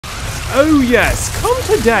Oh yes, come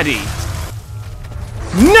to daddy.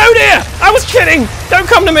 No dear! I was kidding! Don't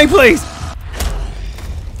come to me, please!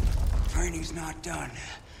 Training's not done.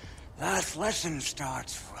 Last lesson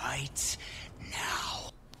starts right now.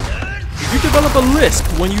 Did you develop a lisp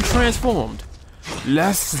when you transformed?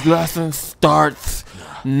 Last lesson starts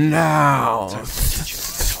now.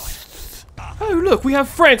 Oh look, we have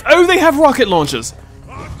friends. Oh, they have rocket launchers.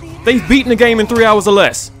 They've beaten the game in 3 hours or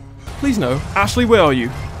less. Please no. Ashley, where are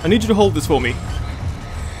you? I need you to hold this for me.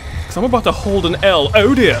 Because I'm about to hold an L.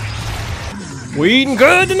 Oh dear. We eating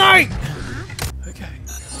good tonight? Okay.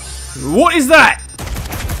 What is that?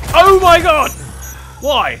 Oh my god!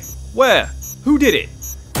 Why? Where? Who did it?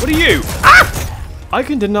 What are you? Ah! I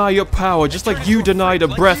can deny your power just like you denied a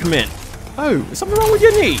breath mint. Oh, is something wrong with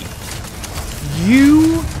your knee?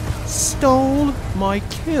 You stole my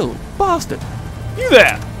kill, bastard. You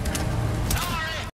there!